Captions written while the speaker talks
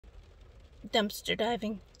dumpster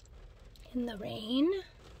diving in the rain.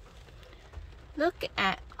 Look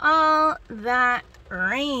at all that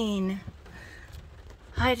rain.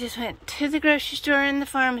 I just went to the grocery store and the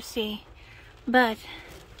pharmacy, but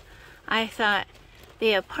I thought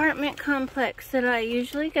the apartment complex that I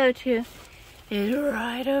usually go to is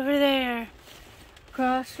right over there,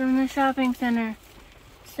 across from the shopping center.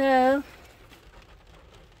 So,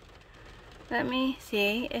 let me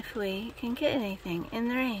see if we can get anything in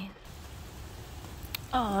the rain.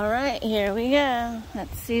 All right, here we go.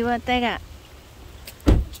 Let's see what they got.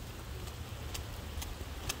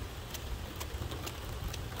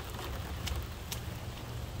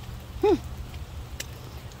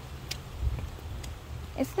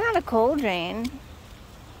 It's not a cold rain.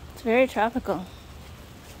 It's very tropical.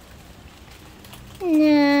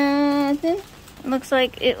 Nothing. Looks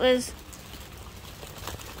like it was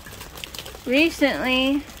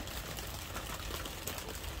recently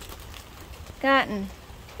gotten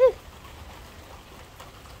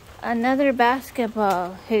another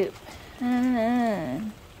basketball hoop.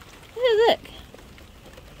 Look.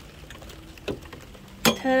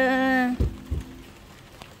 Ta-da.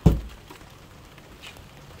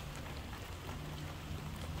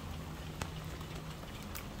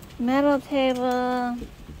 Metal table.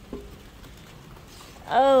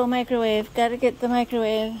 Oh, microwave. Gotta get the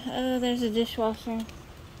microwave. Oh, there's a dishwasher.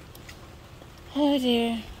 Oh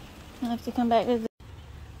dear. I'll have to come back with it.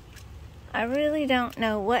 I really don't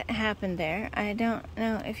know what happened there. I don't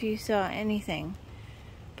know if you saw anything.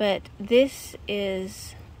 But this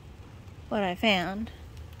is what I found.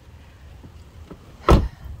 I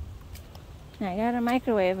got a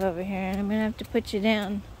microwave over here, and I'm gonna have to put you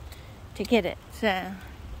down to get it. So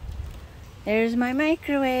there's my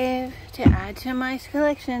microwave to add to my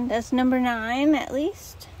collection. That's number 9 at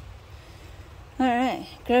least. Alright,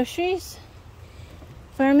 groceries,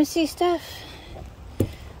 pharmacy stuff,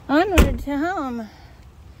 onward to home.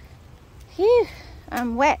 Phew,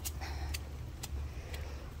 I'm wet.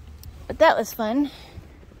 But that was fun.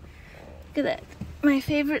 Look at that, my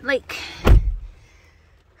favorite lake.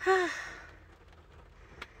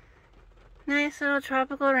 Nice little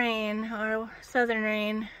tropical rain, or southern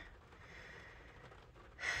rain.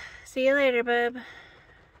 See you later, bub.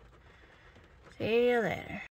 See you later.